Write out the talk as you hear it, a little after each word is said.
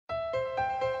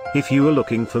If you are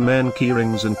looking for men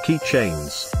keyrings and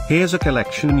keychains, here's a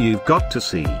collection you've got to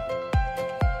see.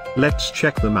 Let's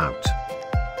check them out.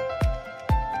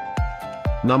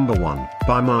 Number 1,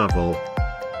 by Marvel.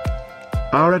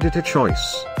 Our editor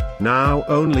choice, now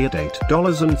only at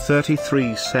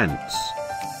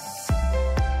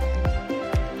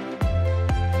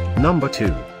 $8.33. Number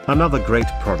 2, another great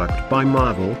product by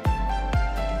Marvel.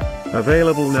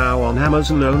 Available now on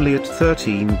Amazon only at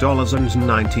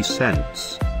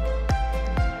 $13.90.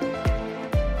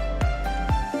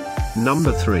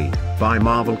 Number 3, by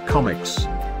Marvel Comics.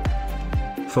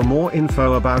 For more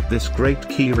info about this great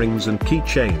keyrings and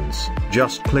keychains,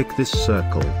 just click this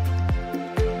circle.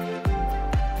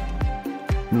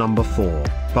 Number 4,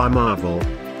 by Marvel.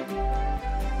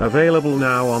 Available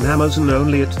now on Amazon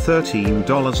only at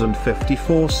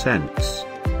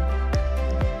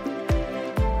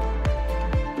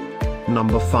 $13.54.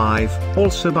 Number 5,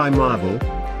 also by Marvel.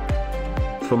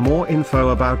 For more info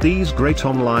about these great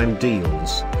online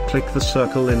deals, click the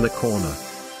circle in the corner.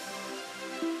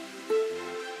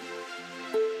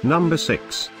 Number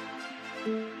 6.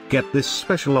 Get this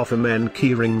special offer men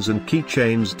keyrings and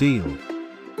keychains deal.